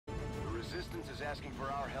Resistance is asking for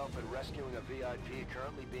our help in rescuing a VIP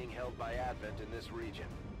currently being held by Advent in this region.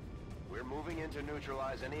 We're moving in to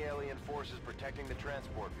neutralize any alien forces protecting the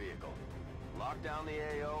transport vehicle. Lock down the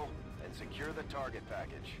AO and secure the target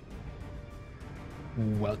package.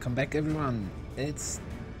 Welcome back, everyone. It's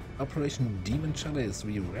Operation Demon Chalice.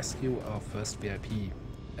 We rescue our first VIP.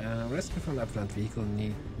 Rescue from Advent vehicle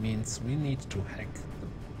means we need to hack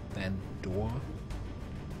the van door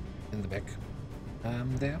in the back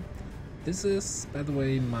there. This is, by the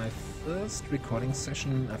way, my first recording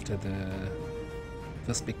session after the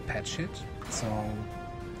first big patch hit, so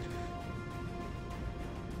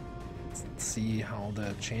let's see how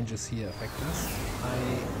the changes here affect us.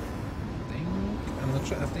 I'm not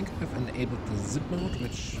sure, I think I've enabled the zip mode,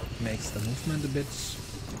 which makes the movement a bit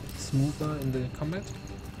smoother in the combat,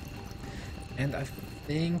 and I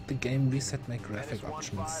think the game reset my graphic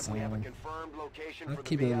options, so I'll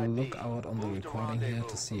keep a lookout on the recording here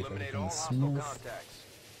to see if everything is smooth.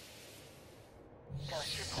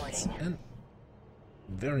 It's a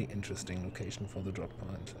very interesting location for the drop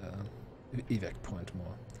point, evac point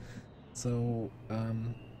more. So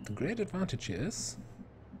the great advantage here is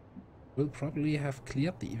we'll probably have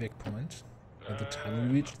cleared the evac point by the time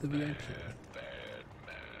we reach the VIP.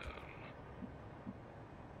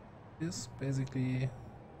 Is basically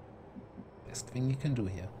best thing you can do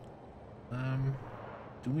here.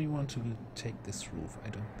 Do we want to take this roof? I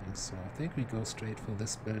don't think so. I think we go straight for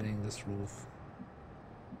this building, this roof.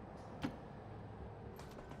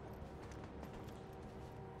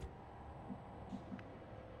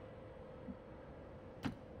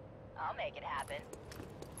 I'll make it happen.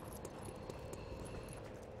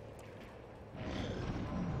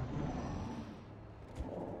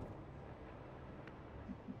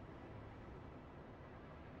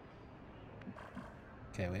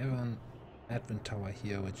 Okay, we have an Advent tower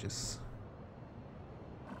here, which is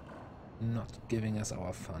not giving us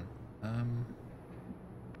our fun.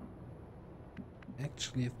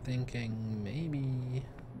 Actually thinking maybe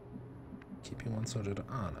keeping one soldier.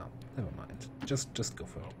 Ah, no, never mind. Just go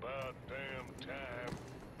for it. About damn time.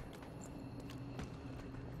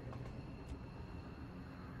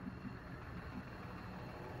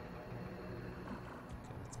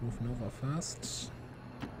 Okay, let's move Nova first.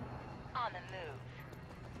 On the move.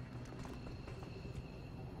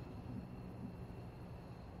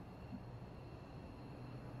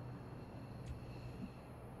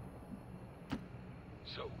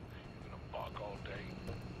 So, you're gonna bark all day?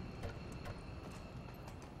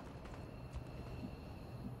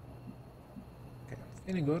 Okay,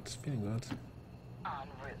 feeling good, feeling good. En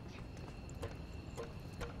route.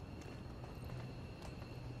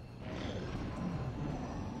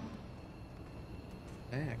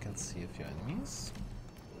 Okay, I can see a few enemies.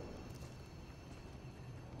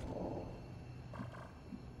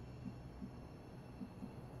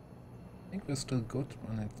 I think we're still good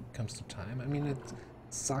when it comes to time. I mean, it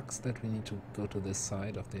sucks that we need to go to this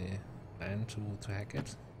side of the van to hack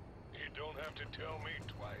it. You don't have to tell me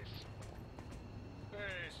twice.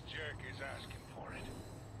 This jerk is asking for it.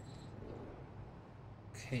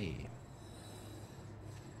 Okay.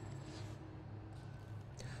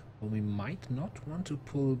 Well, we might not want to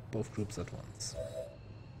pull both groups at once.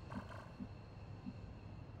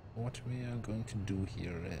 What we are going to do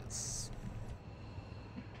here is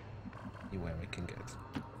see where we can get.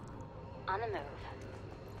 On the move.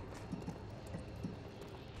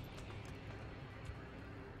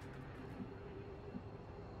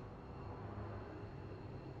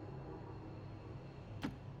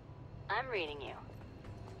 I'm reading you.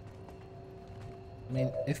 I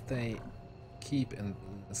mean, if they keep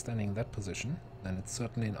standing in that position, then it's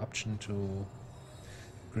certainly an option to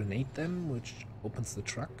grenade them, which opens the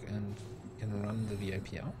truck and can run the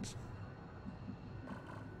VIP out.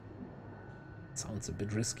 Sounds a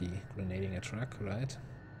bit risky, grenading a truck, right?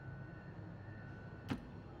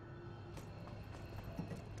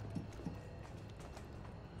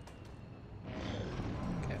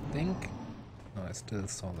 Okay, I think... No, I still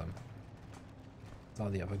saw them. Saw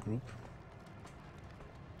the other group.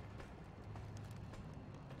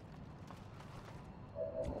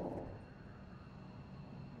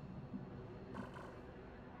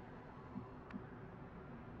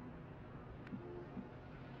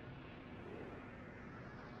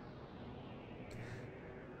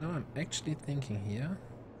 Now I'm actually thinking here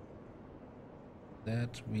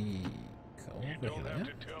that we go over You don't here, have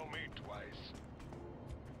to tell me twice.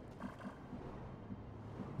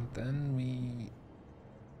 and then we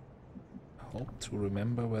hope to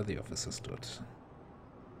remember where the officer stood.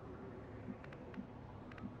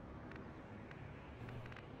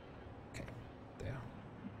 Okay, there.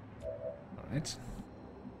 Alright.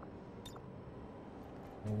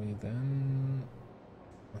 We then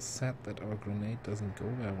are sad that our grenade doesn't go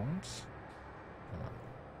where I want. Come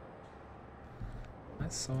on. I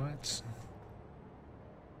saw it.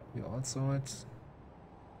 We all saw it.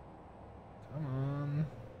 Come on.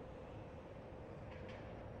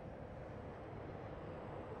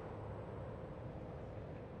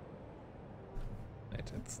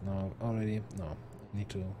 Wait, it's now already... No, I need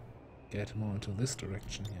to get more into this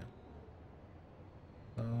direction here.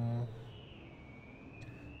 So...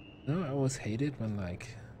 No, I always hate it when,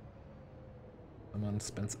 like, someone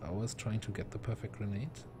spends hours trying to get the perfect grenade.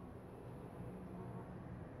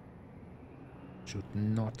 Should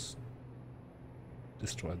not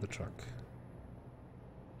destroy the truck.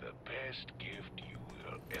 The best gift you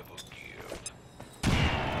will ever give.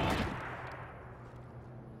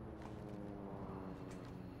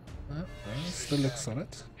 Still looks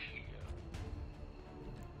solid.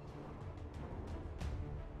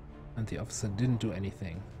 And the officer didn't do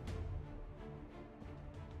anything.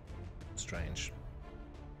 Strange.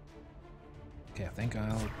 Okay, I think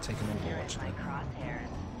I'll take an overwatch then.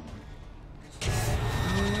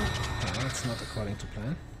 Okay, that's not according to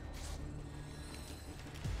plan.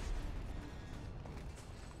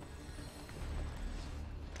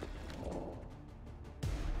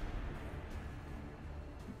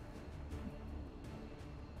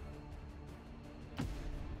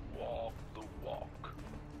 Walk the walk.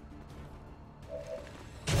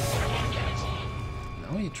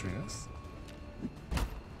 Now he triggers.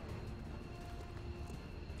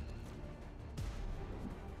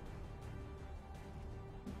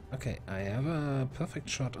 Okay, I have a perfect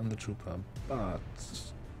shot on the trooper, but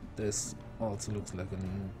this also looks like a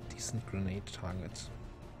decent grenade target.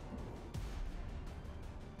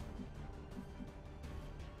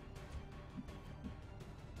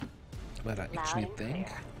 But I actually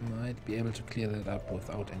think I might be able to clear that up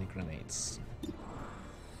without any grenades.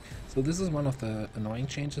 So this is one of the annoying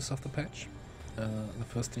changes of the patch. The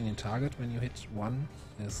first thing in target when you hit one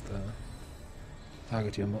is the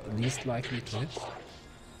target you're least likely to hit.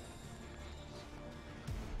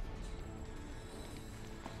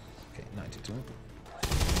 Okay, 92. I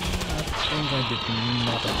think I did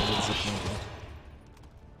not have a zip mode yet.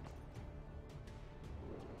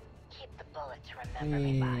 Keep the bullets, remember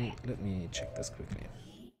me by. Let me check this quickly.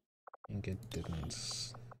 I think it didn't.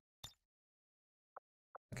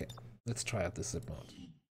 Okay, let's try out this zip mode.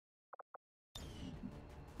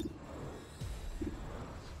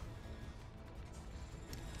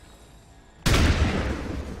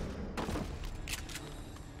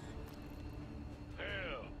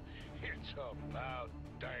 Hell, it's about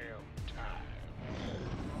damn time.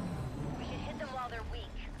 We should hit them while they're weak.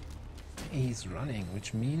 He's running,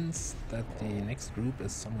 which means that the next group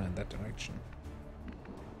is somewhere in that direction.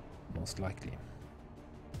 Most likely.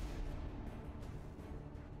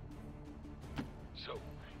 So,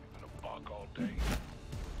 you're gonna bark all day?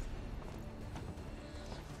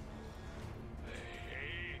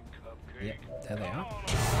 Hey, cupcake. Yep, there they are.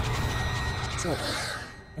 So,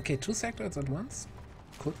 okay, 2 sectors at once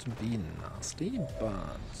could be nasty,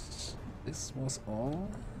 but this was all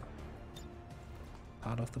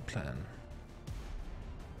part of the plan.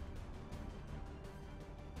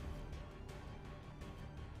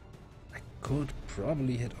 I could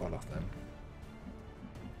probably hit all of them.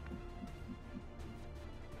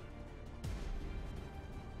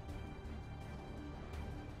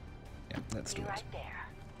 Yeah, let's do it. Right there.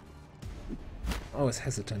 Always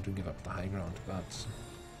hesitant to give up the high ground, but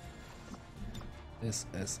this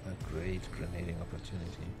is a great grenading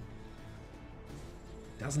opportunity.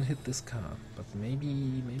 Doesn't hit this car, but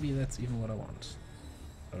maybe that's even what I want.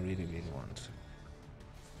 I really want.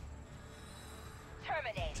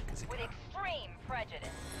 Terminate with extreme prejudice.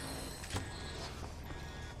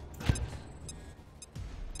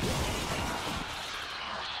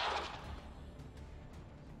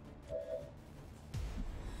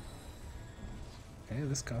 Okay,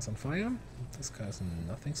 this car's on fire. This car's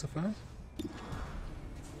nothing so far.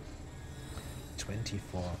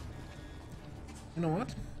 24. You know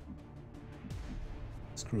what?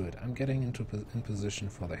 Screw it. I'm getting in position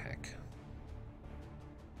for the hack.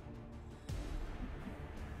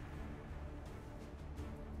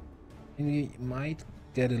 We might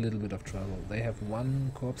get a little bit of trouble. They have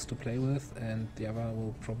one corpse to play with, and the other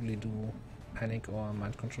will probably do panic or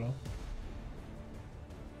mind control.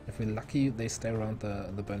 If we're lucky, they stay around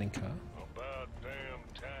the burning car. About damn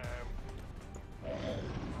time.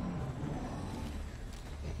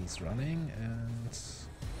 He's running and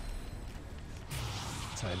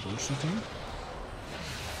side bullshitting.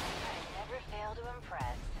 Never fail to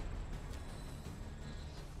impress.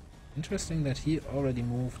 Interesting that he already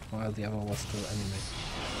moved while the other was still animated.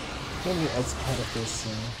 Probably also part of this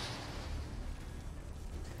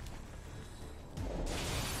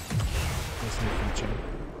this new feature.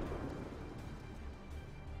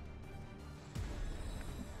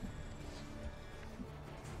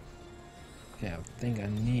 Okay, I think I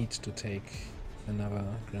need to take another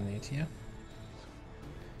grenade here.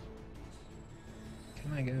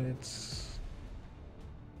 Can I get it?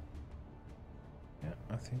 Yeah,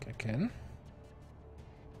 I think I can.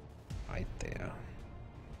 Right there.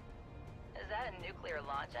 Is that a nuclear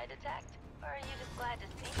launch I detect? Or are you just glad to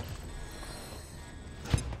see me?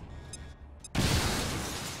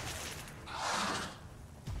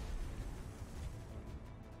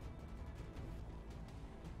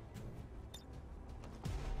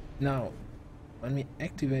 Now, when we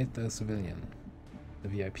activate the civilian, the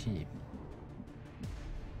VIP,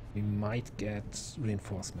 we might get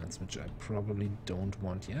reinforcements, which I probably don't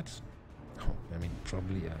want yet. Oh, I mean,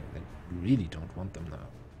 probably I really don't want them now.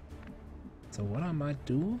 So what I might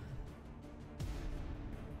do...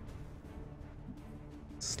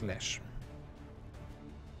 Slash.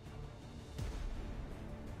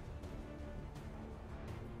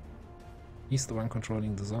 He's the one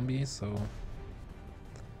controlling the zombie, so...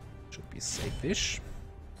 should be safe-ish.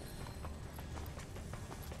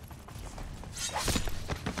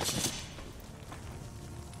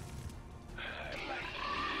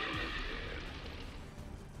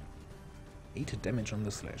 Damage on the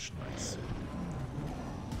slash, nice.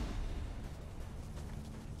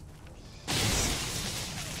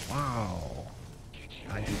 Wow,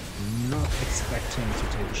 I did not expect him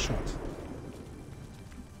to take a shot.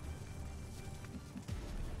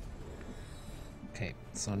 Okay,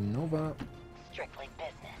 so Nova Strictly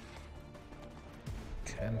business.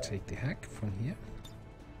 can take the hack from here.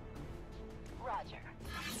 Roger.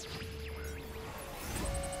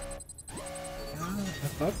 I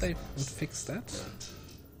thought they would fix that.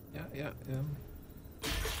 Yeah.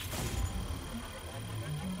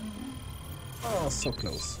 Oh, so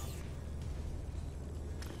close.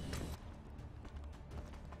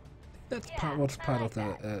 That's was part of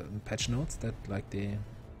the patch notes, that like the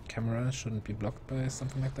camera shouldn't be blocked by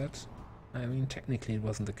something like that. I mean, technically it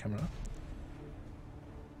wasn't the camera.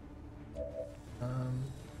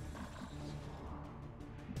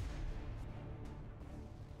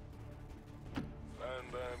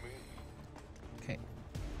 Okay.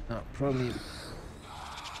 Now, probably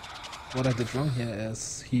what I did wrong here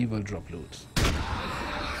is he will drop loot.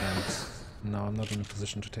 And now I'm not in a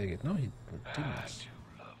position to take it. No, he didn't.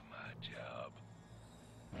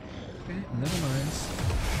 Okay, never mind.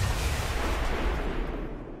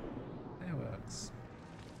 That works.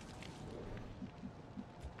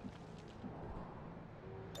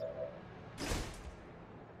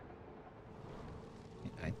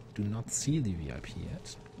 I do not see the VIP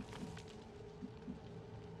yet.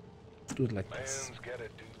 Let's do it like this. Man's gotta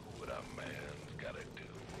do what a man's gotta do.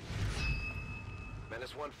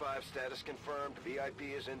 Menace 1-5 status confirmed. VIP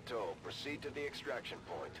is in tow. Proceed to the extraction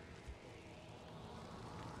point.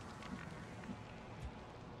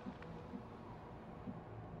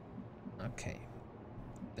 Okay,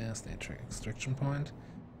 there's the extraction point.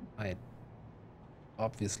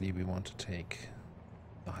 Obviously we want to take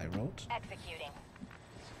the high road. Executing.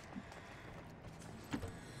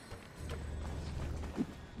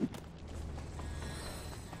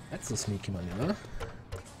 That's a sneaky maneuver.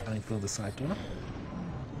 Coming through the side door.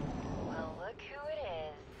 Well, look who it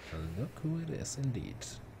is. Look who it is indeed.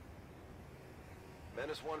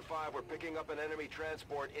 Menace 1-5, we're picking up an enemy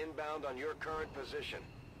transport inbound on your current position.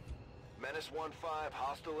 Menace 1-5,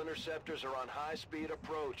 hostile interceptors are on high-speed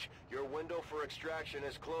approach. Your window for extraction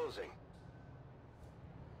is closing.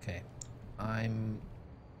 Okay, I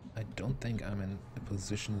don't think I'm in a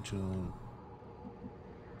position to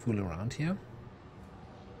fool around here.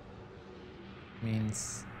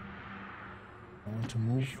 Means I want to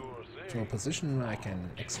move to a position where I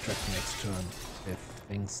can extract next turn if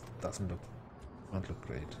things won't look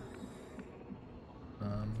great.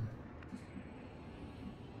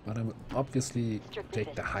 But I will obviously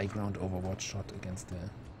take the high ground Overwatch shot against the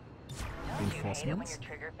reinforcements. When your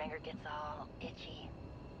trigger finger gets all itchy.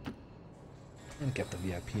 And get the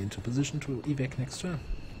VIP into position to evac next turn.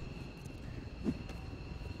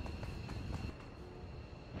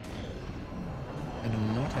 I do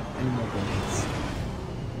not have any more grenades.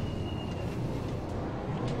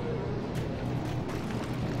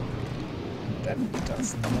 That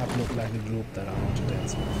does not look like a group that I want to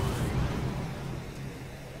dance with.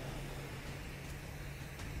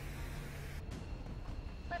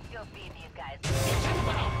 Let's go feed these guys.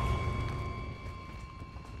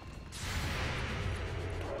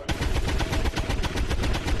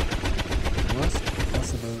 Worst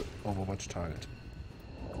possible Overwatch target.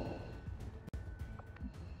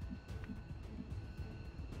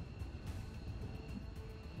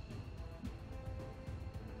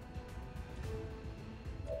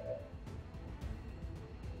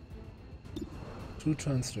 Two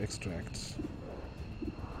turns to extract.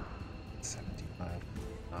 75.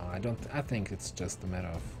 No, I think it's just a matter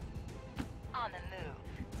of On the move.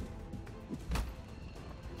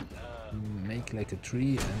 make like a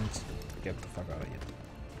tree and get the fuck out of here.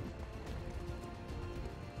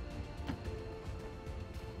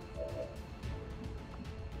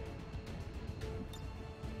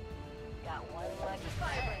 Got one lucky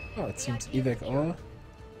fire. Oh, it seems evac all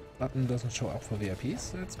button doesn't show up for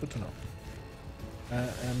VIPs. That's good to know.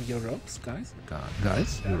 Your ropes, guys?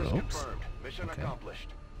 Guys, your Status ropes? confirmed. Mission Okay. accomplished.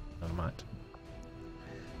 Never mind.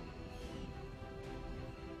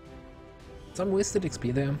 Some wasted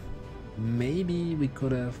XP there. Maybe we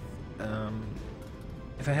could have...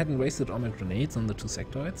 if I hadn't wasted all my grenades on the two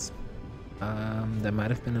sectoids, there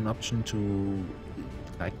might have been an option to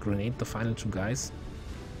like grenade the final two guys.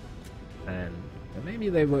 And maybe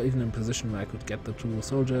they were even in a position where I could get the two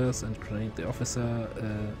soldiers and grenade the officer,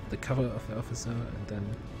 the cover of the officer, and then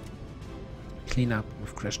clean up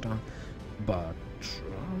with Crashdown. But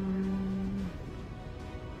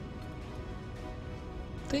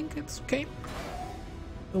I think it's okay.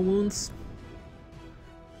 No wounds.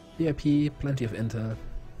 VIP, plenty of intel.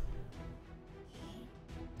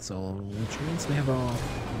 So, which means we have our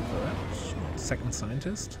second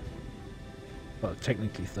scientist. Well,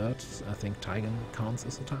 technically third. I think Tigan counts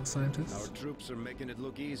as a scientist. Our troops are making it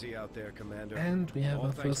look easy out there, Commander. And we have All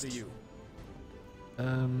our thanks first to you.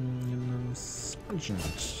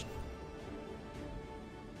 sergeant.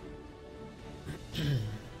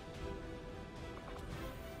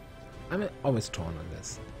 I'm always torn on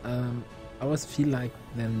this. I always feel like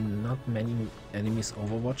there are not many enemies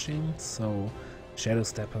overwatching, so Shadow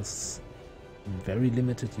Step has very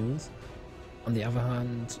limited use. On the other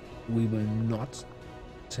hand, we will not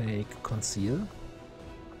take Conceal,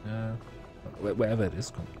 wherever it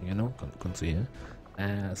is, Conceal.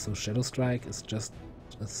 So Shadow Strike is just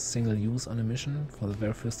a single use on a mission for the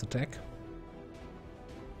very first attack.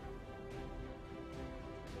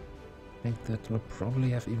 I think that will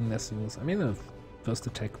probably have even less use. I mean, the first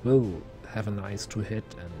attack will have a nice 2-hit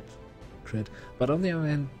and crit, but on the other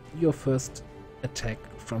hand, your first attack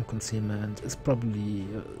from concealment is probably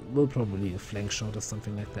will probably a flank shot or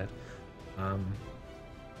something like that.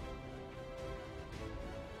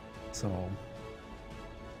 So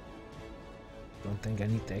don't think I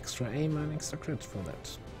need the extra aim and extra crit for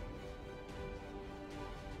that.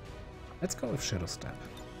 Let's go with Shadow Step.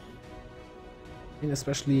 I mean,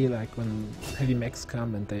 especially like when heavy mechs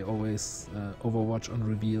come and they always overwatch on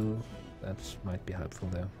reveal, that might be helpful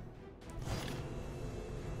there.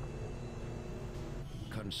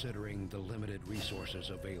 Considering the limited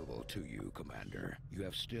resources available to you, Commander, you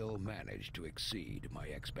have still managed to exceed my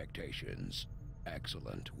expectations.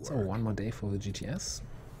 Excellent work. So one more day for the GTS.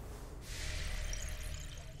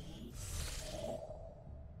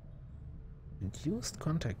 Reduced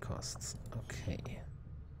contact costs. Okay.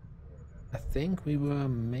 I think we were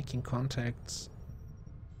making contacts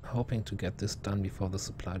hoping to get this done before the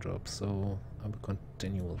supply drop, so I will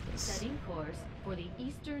continue with this. Setting course for the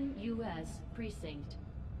Eastern U.S. precinct.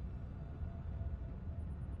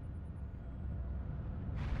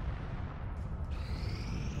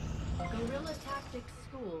 Guerrilla Tactics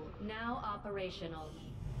School now operational.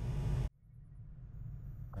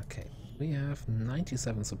 Okay, we have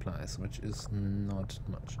 97 supplies, which is not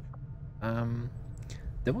much.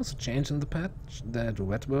 There was a change in the patch that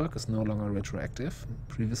wet work is no longer retroactive.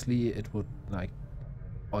 Previously it would like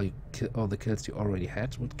all the kills you already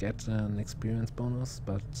had would get an experience bonus,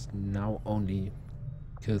 but now only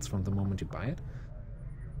kills from the moment you buy it.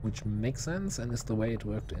 Which makes sense and is the way it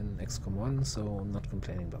worked in XCOM 1, so I'm not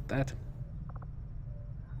complaining about that.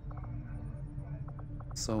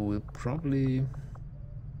 So we'll probably...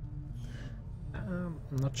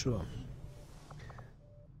 not sure.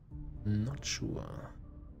 Not sure.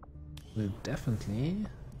 We'll definitely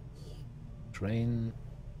train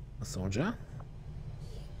a soldier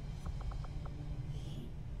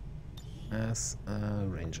as a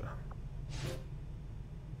ranger.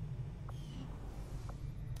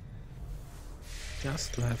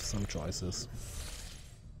 Just to have some choices.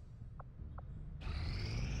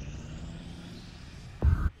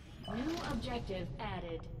 New objective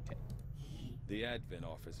added. The advent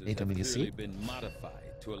officers AWC? have clearly been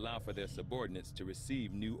modified to allow for their subordinates to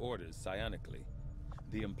receive new orders psionically.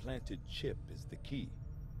 The implanted chip is the key.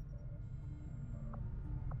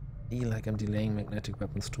 I feel like I'm delaying magnetic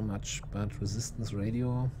weapons too much, but resistance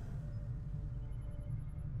radio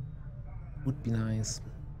would be nice.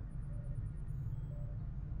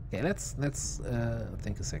 Okay, let's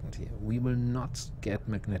think a second here. We will not get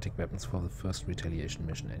magnetic weapons for the first retaliation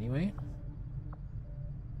mission anyway.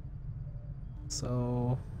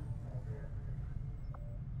 So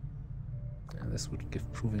this would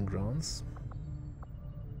give proving grounds.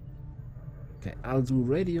 Okay, I'll do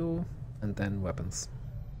radio and then weapons.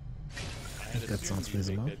 I think that sounds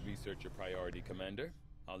reasonable. Make that research your priority, Commander.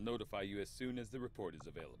 I'll notify you as soon as the report is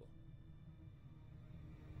available.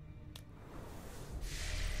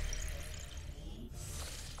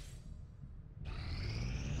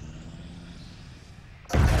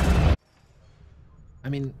 I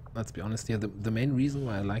mean, let's be honest here, the main reason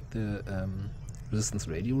why I like the resistance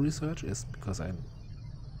radio research is because I'm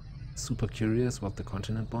super curious what the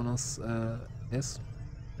continent bonus is,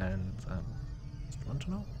 and just want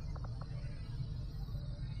to know.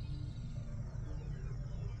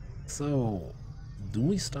 So, do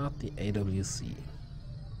we start the AWC?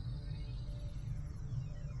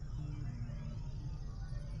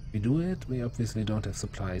 We do it, we obviously don't have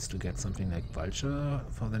supplies to get something like Vulture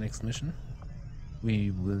for the next mission.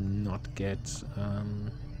 We will not get,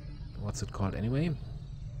 what's it called anyway?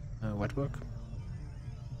 Wet work?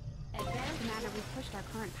 Commander, we've pushed our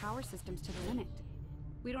current power systems to the limit.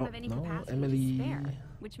 We don't have any no, capacity Emily. to spare,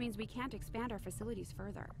 which means we can't expand our facilities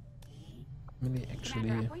further. Emily, actually...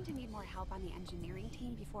 Commander, I'm going to need more help on the engineering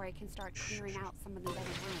team before I can start clearing out some of these other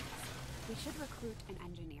rooms. We should recruit an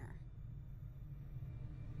engineer.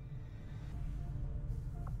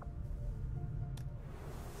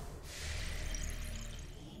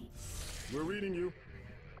 We're reading you.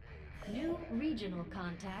 New regional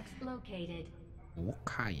contacts located.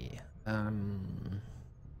 Okay. 5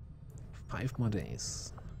 more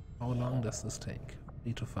days. How long does this take?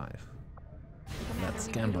 3 to 5. Commander, Let's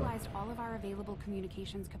we've gamble. utilized all of our available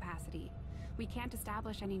communications capacity. We can't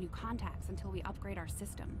establish any new contacts until we upgrade our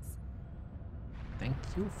systems. Thank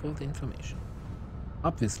you for the information.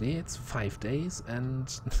 Obviously, it's 5 days and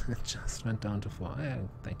it just went down to 4.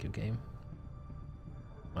 Thank you, game.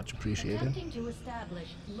 Much appreciated. Attempting to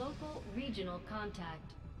establish local regional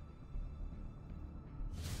contact.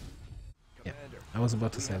 Yeah, I was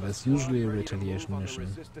about to say there's usually a retaliation mission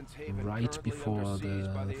right before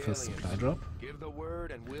the first supply drop. Give the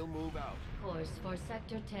word and we'll move out. Course for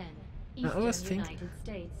Sector 10, I always Eastern think United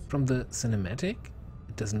States. from the cinematic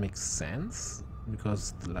it doesn't make sense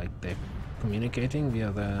because like they're communicating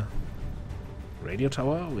via the radio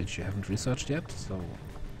tower, which you haven't researched yet, so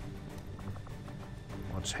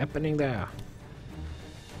what's happening there?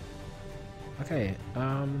 Okay,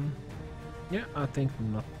 yeah, I think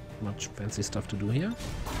not much fancy stuff to do here.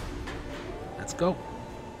 Let's go.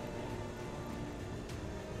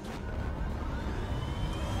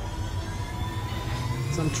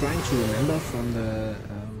 So I'm trying to remember from the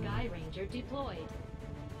Sky Ranger deployed.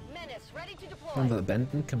 Menace ready to deploy. from the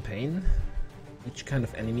abandoned campaign which kind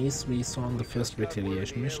of enemies we saw in the first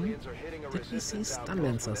retaliation mission. Did we see stun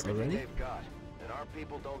lancers already?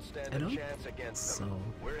 People don't stand I don't a chance against them. so.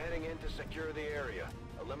 We're heading in to secure the area.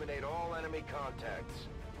 Eliminate all enemy contacts.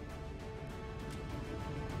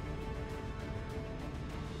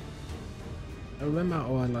 I remember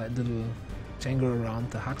our little tango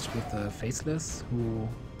around the hut with the faceless, who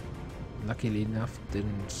luckily enough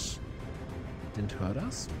didn't hurt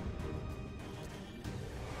us.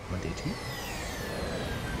 Or did he?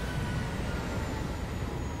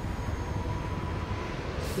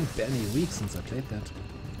 It's been barely a week since I played that.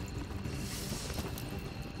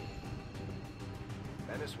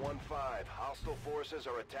 Menace 1-5. Hostile forces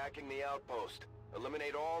are attacking the outpost.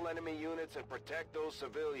 Eliminate all enemy units and protect those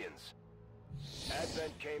civilians.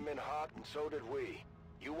 Advent came in hot and so did we.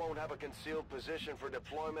 You won't have a concealed position for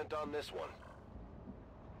deployment on this one.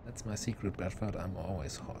 That's my secret, Bradford. I'm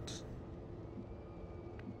always hot.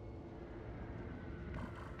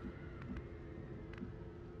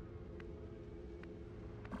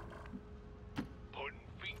 Putting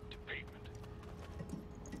feet to pavement.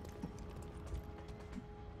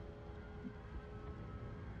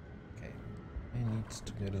 Okay, we need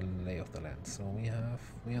to get a lay of the land. So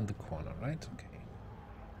we're in the corner, right? Okay.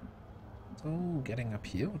 So getting up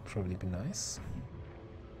here would probably be nice.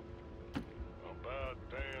 About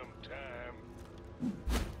damn time.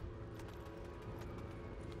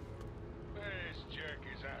 This jerk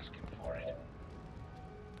is asking for it.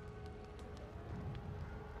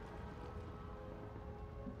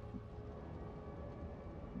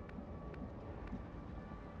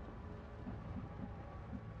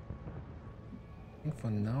 I think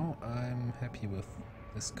for now I'm happy with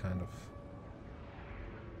this kind of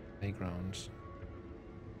playground.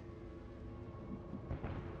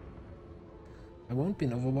 I won't be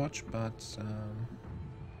in Overwatch, but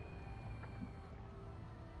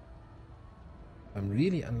if I'm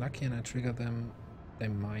really unlucky and I trigger them, they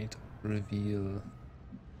might reveal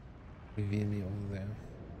me over there.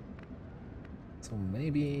 So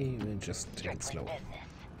maybe we'll just take it slow.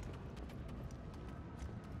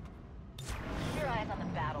 Your eyes on the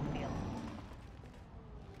battlefield.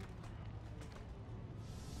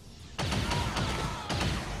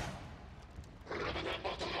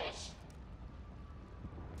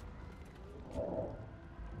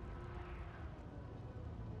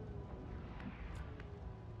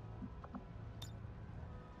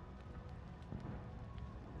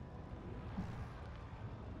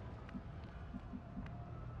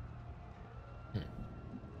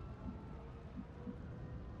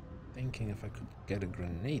 Thinking if I could get a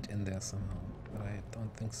grenade in there somehow, but I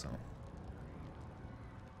don't think so.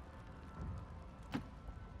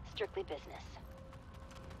 Strictly business.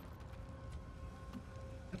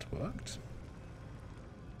 That worked.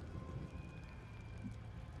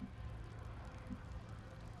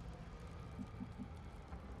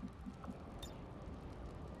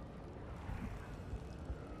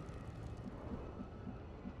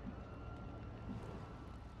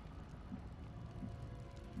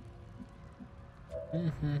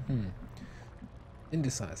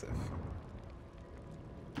 Indecisive.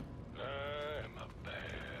 I'm a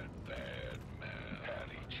bad, bad man.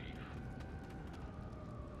 Howdy, Chief.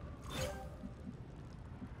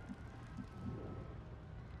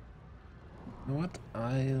 You know what?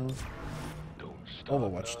 I'll Don't stop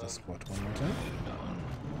Overwatch the squad one more time.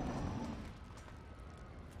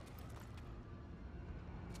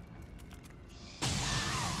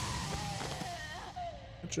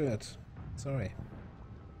 Richard, sorry.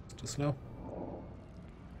 It's too slow.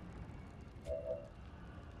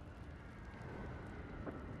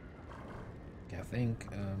 I think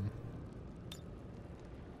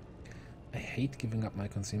I hate giving up my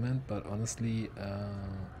concealment, but honestly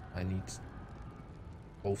I need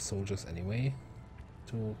both soldiers anyway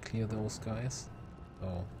to clear those guys.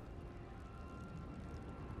 So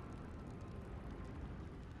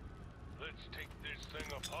Let's take this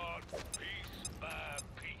thing apart piece by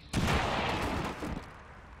piece.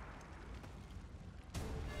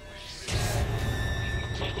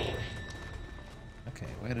 okay,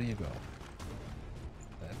 where do you go?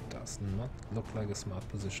 That does not look like a smart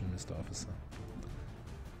position, Mr. Officer.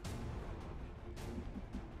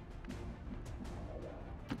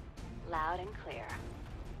 Loud and clear.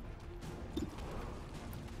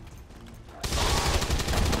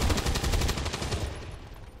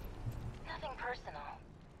 Nothing personal.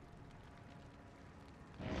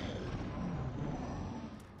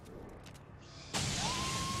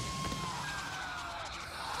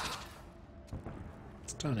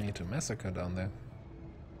 It's turning into a massacre down there.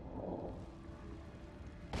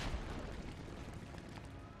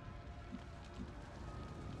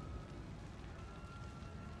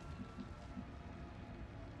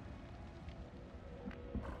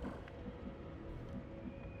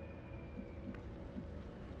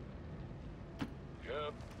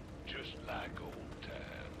 Yep, just like old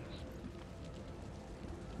times.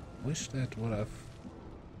 Wish that would have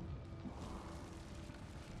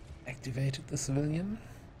activated the civilian.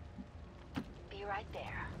 Be right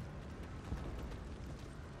there.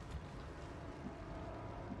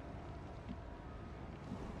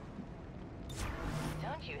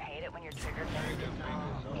 Don't you hate it when your trigger finger gets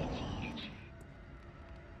all itchy?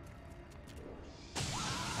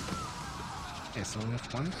 Okay, so we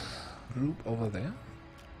have one group over there.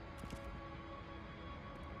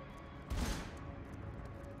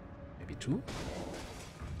 Maybe two?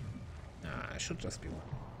 Nah, it should just be one.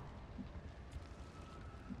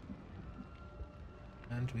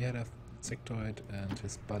 And we had a sectoid and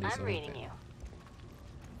his buddies I'm over reading there. you.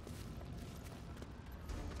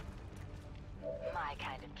 My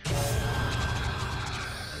kind of trouble.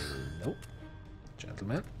 Nope.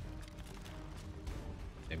 Gentlemen.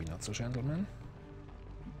 Maybe not so gentlemen.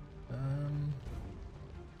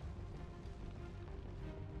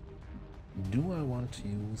 Do I want to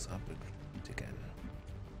use up a grenade again?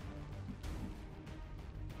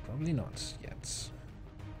 Probably not yet.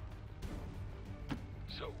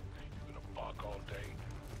 So, you gonna bark all day?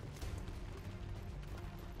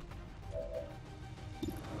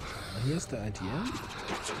 Now here's the idea.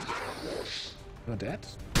 You're dead.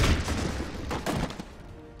 Miss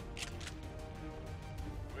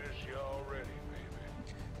you already,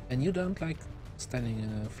 baby. And you don't like standing in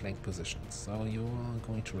a flank position, so you are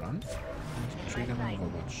going to run and trigger an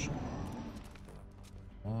Overwatch.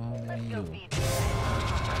 Only Go you. feed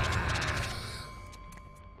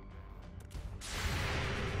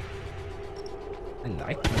I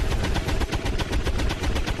like that.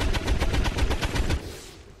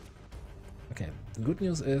 Okay, the good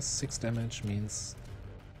news is 6 damage means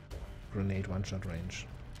grenade one-shot range.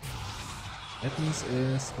 Bad news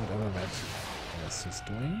is whatever that else is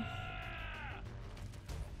doing.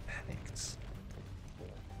 Panicked.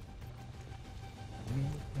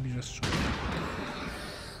 Maybe just shoot.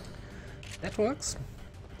 That works.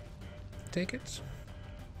 Take it.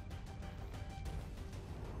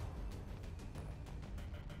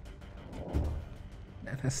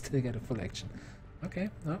 And I still get a full action. Okay,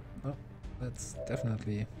 no, that's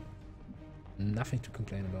definitely nothing to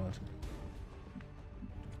complain about.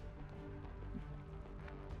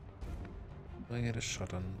 Do I get a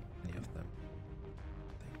shot on any of them?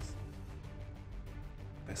 Thanks.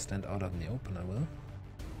 If I stand out in the open, I will.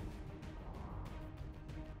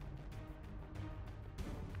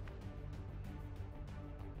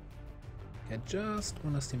 I just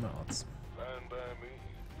wanna see my odds. Fine by me.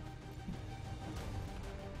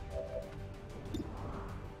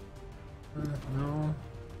 No.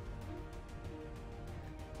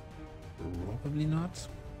 Probably not.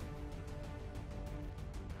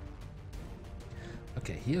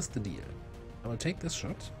 Okay, here's the deal. I will take this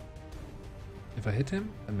shot. If I hit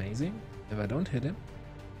him, amazing. If I don't hit him,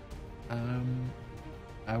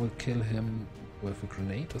 I will kill him with a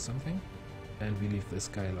grenade or something, and we leave this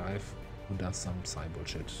guy alive who does some psi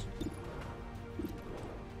bullshit.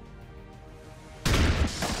 Could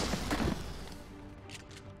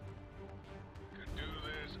do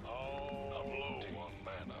this all I'm low on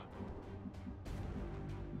mana.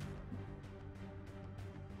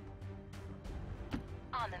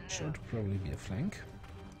 On the move. Should probably be a flank.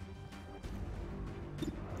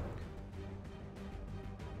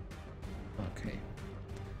 Okay.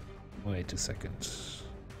 Wait a second.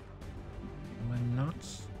 Am I not?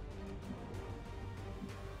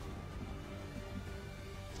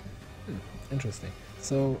 Interesting.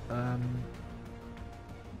 So, I'm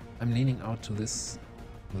leaning out to this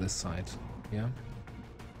side here,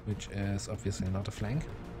 which is obviously not a flank.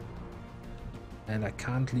 And I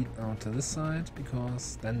can't lean out to this side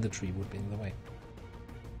because then the tree would be in the way.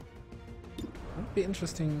 It would be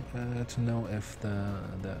interesting to know if the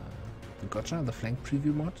gotcha, the flank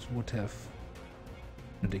preview mod, would have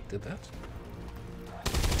predicted that.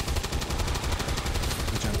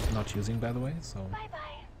 Which I'm not using, by the way, so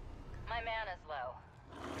Bye-bye. My mana's low.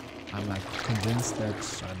 I'm like convinced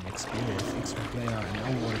that I'm an experienced XCOM player and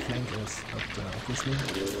know what a flank is, but obviously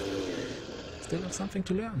still have something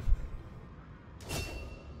to learn.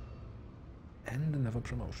 And another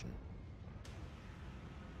promotion.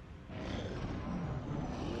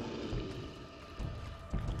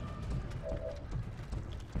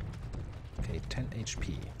 Okay, 10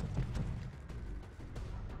 HP.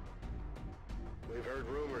 We've heard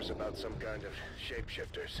rumors about some kind of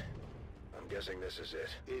shapeshifters. I'm guessing this is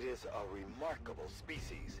it. It is a remarkable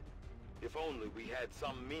species. If only we had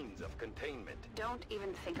some means of containment. Don't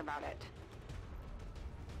even think about it.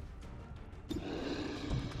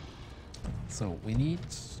 So we need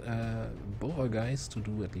both our guys to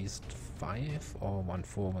do at least 5 or 1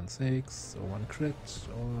 4, 1 6 or 1 crit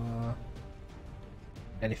or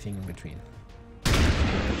anything in between.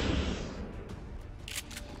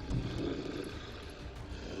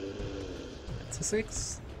 It's a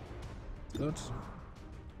 6. Good.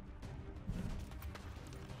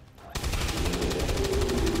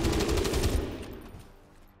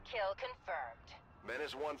 Kill confirmed.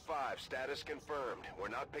 Menace 1-5, status confirmed. We're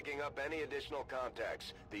not picking up any additional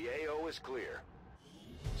contacts. The AO is clear.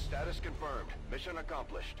 Status confirmed. Mission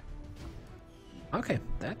accomplished. Okay,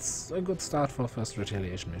 that's a good start for first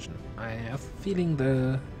retaliation mission. I have a feeling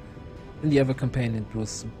in the other campaign it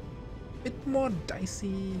was a bit more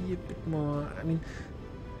dicey, a bit more... I mean,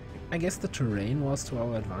 I guess the terrain was to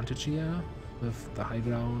our advantage here, with the high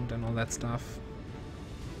ground and all that stuff.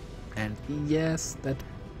 And yes, that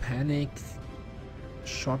panic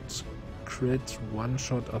shot, crit, one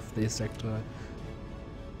shot of the sector.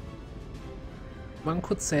 One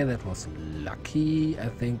could say that was lucky. I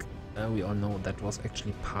think we all know that was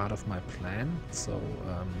actually part of my plan, so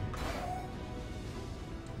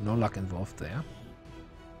no luck involved there.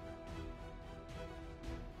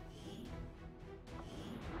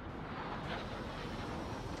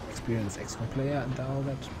 Experienced XCOM player and all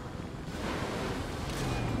that.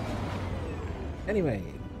 Anyway,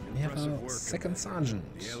 we have a second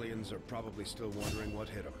sergeant. The aliens are probably still wondering what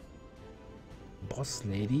hit them. Boss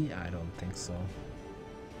lady? I don't think so.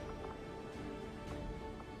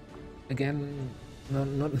 Again,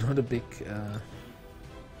 not a big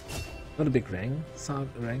Not a big rank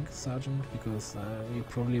sergeant, because we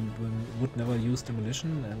probably would never use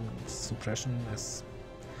demolition and suppression, as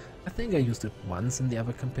I think I used it once in the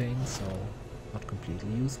other campaign, so not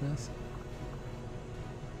completely useless.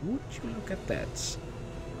 Would you look at that?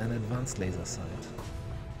 An advanced laser sight.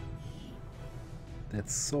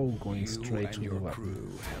 That's so going straight to the weapon.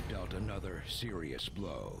 Crew have dealt another serious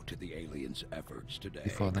blow to the aliens' efforts today,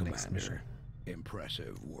 before the Commander. next mission.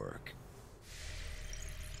 Impressive work.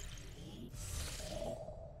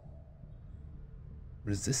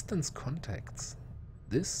 Resistance contacts.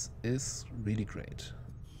 This is really great.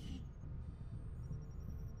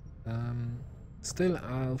 Still,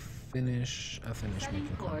 I'll finish Setting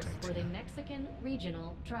making course contact. for the Mexican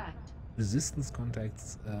regional tract. Resistance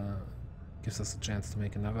contacts gives us a chance to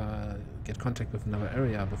get contact with another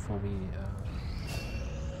area before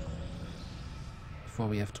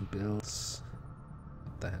we have to build.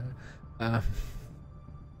 What the hell?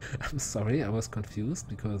 I'm sorry, I was confused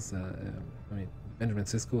because I mean, Benjamin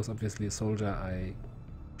Sisko is obviously a soldier I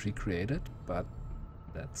pre-created, but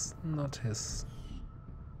that's not his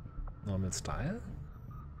normal style.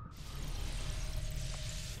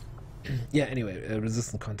 Yeah, anyway,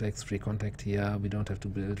 resistant contacts, free contact here. We don't have to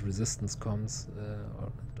build resistance comms,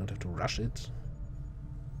 or don't have to rush it.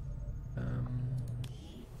 I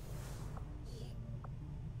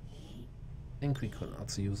think we could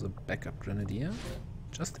also use a backup grenadier,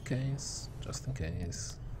 just in case, just in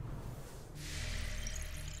case.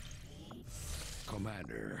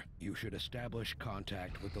 Commander, you should establish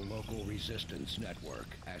contact with the local resistance network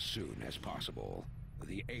as soon as possible.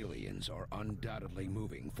 The aliens are undoubtedly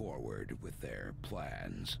moving forward with their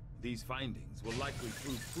plans. These findings will likely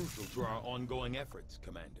prove crucial to our ongoing efforts,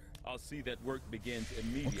 Commander. I'll see that work begins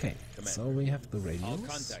immediately, Okay, Commander. so we have the radios. I'll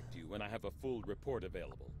contact you when I have a full report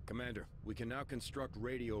available. Commander, we can now construct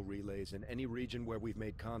radio relays in any region where we've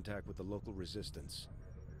made contact with the local resistance.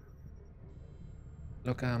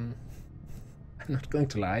 Look, I'm not going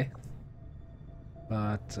to lie,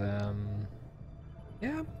 but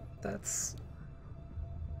yeah, that's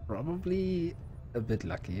probably a bit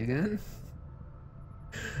lucky again.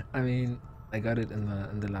 I mean, I got it in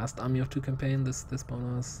the last Army of Two campaign. This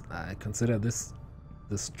bonus, I consider this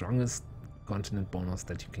the strongest continent bonus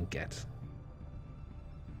that you can get,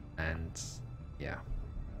 and yeah,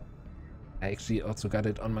 I actually also got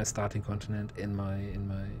it on my starting continent in my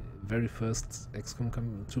very first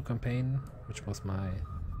XCOM 2 campaign, which was my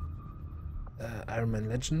Iron Man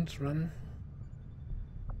Legend run.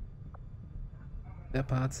 Spare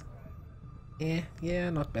parts, yeah,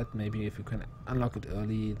 not bad. Maybe if you can unlock it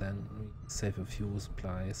early, then we save a few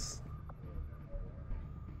supplies.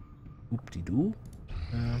 Oop-de-doo.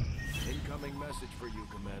 Incoming message for you,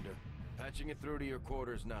 Commander. Patching it through to your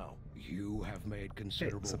quarters now. You have made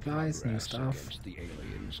considerable supplies, new progress stuff. against the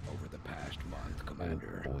aliens over the past month,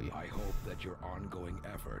 Commander. Oh boy. I hope that your ongoing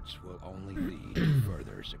efforts will only lead to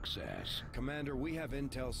further success. Commander, we have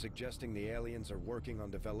intel suggesting the aliens are working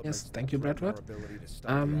on developments Yes, thank you, that threaten Bradford. our ability to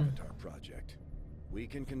stop the Avatar project. We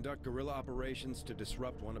can conduct guerrilla operations to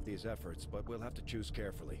disrupt one of these efforts, but we'll have to choose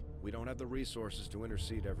carefully. We don't have the resources to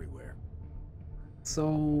intercede everywhere.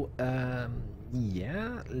 So,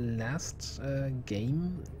 yeah, last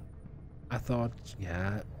game, I thought,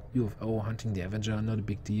 yeah, UFO hunting the Avenger, not a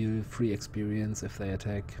big deal, free experience if they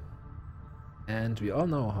attack. And we all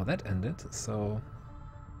know how that ended, so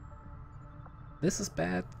this is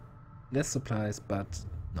bad, less supplies, but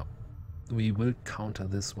no. We will counter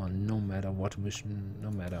this one no matter what mission,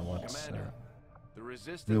 no matter what Commander, the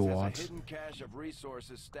Resistance reward. has a hidden cache of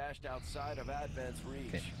resources stashed outside of Advent's reach.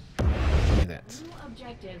 Okay. Show me that. New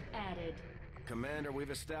objective added. Commander,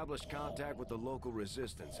 we've established contact with the local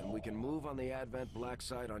resistance, and we can move on the Advent black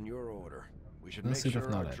site on your order. We should make Pursuit of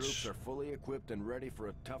sure our knowledge. troops are fully equipped and ready for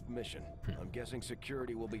a tough mission. I'm guessing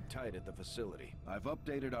security will be tight at the facility. I've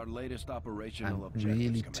updated our latest operational I'm objectives,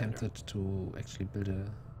 really Commander. tempted to actually build a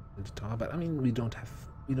tower, but I mean we don't have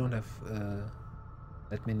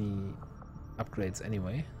that many upgrades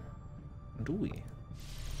anyway, do we?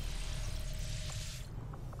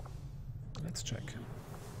 Let's check.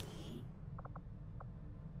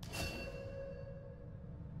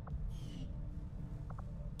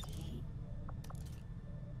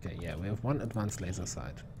 Okay, yeah, we have one advanced laser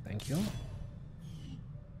sight. Thank you.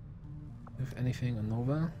 If anything, a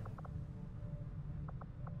Nova.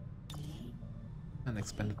 An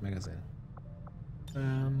expanded magazine.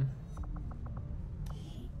 And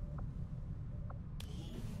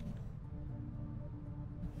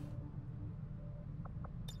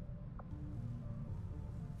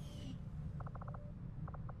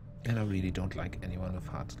I really don't like anyone with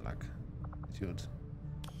hard luck. Dude.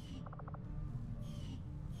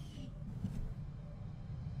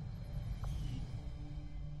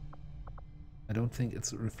 I don't think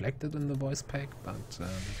it's reflected in the voice pack, but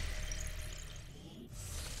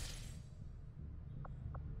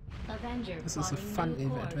this is a fun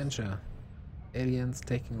adventure. Aliens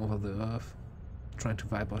taking over the Earth, trying to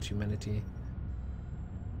wipe out humanity.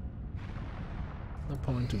 No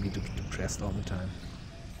point to be depressed all the time.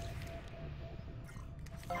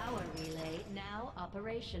 Power relay now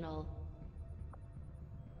operational.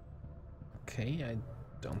 Okay, I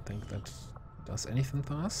don't think that does anything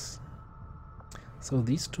for us. So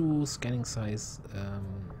these two scanning size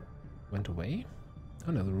went away.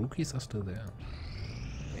 Oh no, the rookies are still there.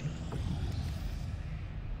 Okay.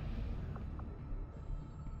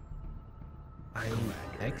 I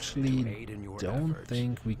actually don't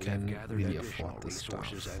think we can really afford this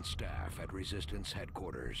stuff. And staff at Resistance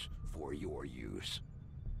headquarters for your use.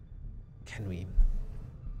 Can we?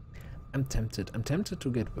 I'm tempted. I'm tempted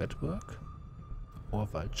to get Wet Work or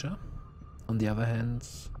Vulture. On the other hand,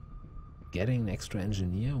 getting an extra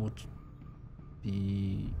engineer would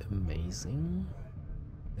be amazing.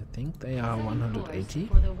 I think they are 180.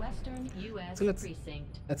 For the Western US so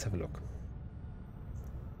precinct. Let's have a look.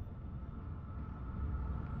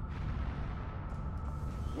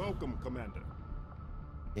 Welcome, Commander.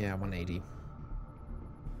 Yeah, 180.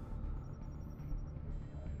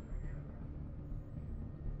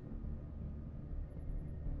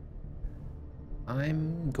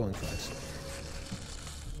 I'm going for it.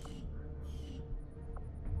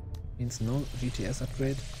 Means no GTS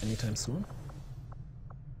upgrade anytime soon.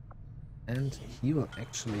 And he will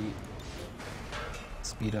actually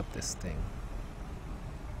speed up this thing.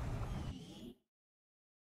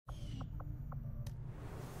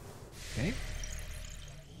 Okay.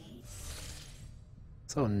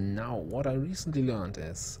 So now what I recently learned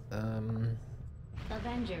is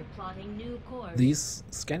Avenger plotting new course. these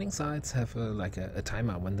scanning sites have a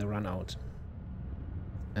timer when they run out,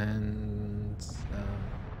 and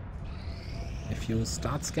if you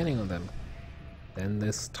start scanning on them, then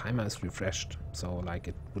this timer is refreshed. So like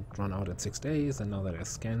it would run out at 6 days, and now that I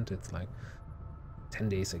scanned, it's like 10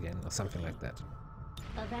 days again or something like that.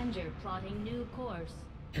 Avenger plotting new course.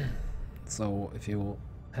 So if you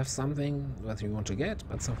have something that you want to get,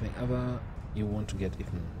 but something other you want to get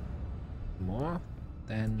even more,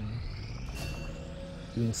 then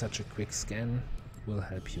doing such a quick scan will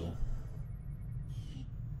help you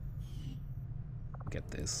get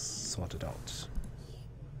this sorted out.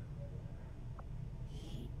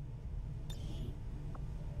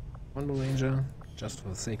 One more ranger, just for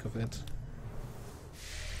the sake of it.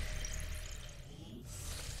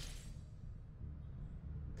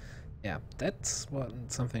 Yeah, that's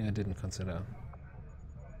something I didn't consider.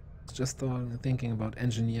 Just thinking about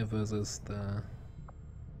engineer versus the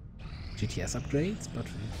GTS upgrades, but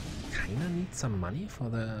we kinda need some money for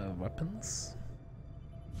the weapons.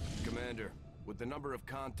 Commander, with the number of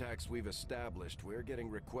contacts we've established, we're getting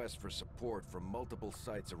requests for support from multiple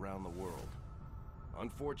sites around the world.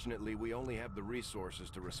 Unfortunately, we only have the resources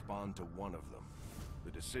to respond to one of them.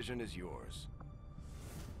 The decision is yours.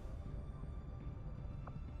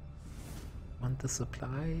 Want the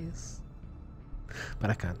supplies?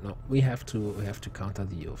 But I can't. No, we have to counter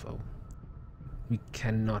the UFO. We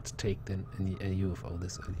cannot take a UFO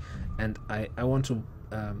this early. And I want to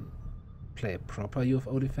play a proper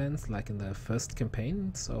UFO defense like in the first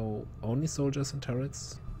campaign. So only soldiers and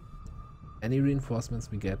turrets. Any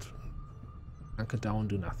reinforcements we get, hunker down,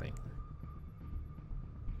 do nothing.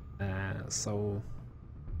 So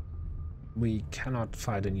we cannot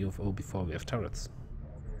fight an UFO before we have turrets.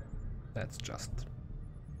 That's just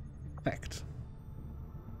fact.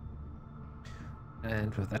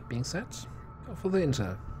 And with that being said, go for the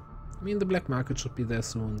intel. I mean, the black market should be there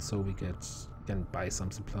soon, so we can buy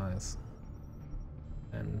some supplies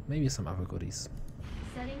and maybe some other goodies.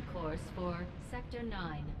 Setting course for Sector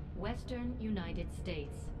 9, Western United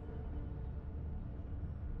States.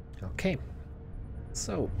 Okay,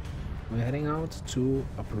 so we're heading out to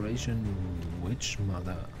Operation Witch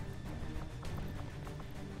Mother.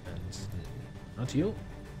 And not you.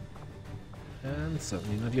 And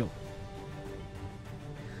certainly not you.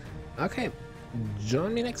 Okay,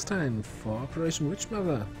 join me next time for Operation Witch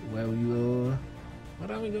Mother, where we will... What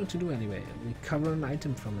are we going to do anyway? Recover an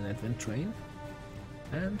item from an advent train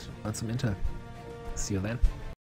and want some intel. See you then.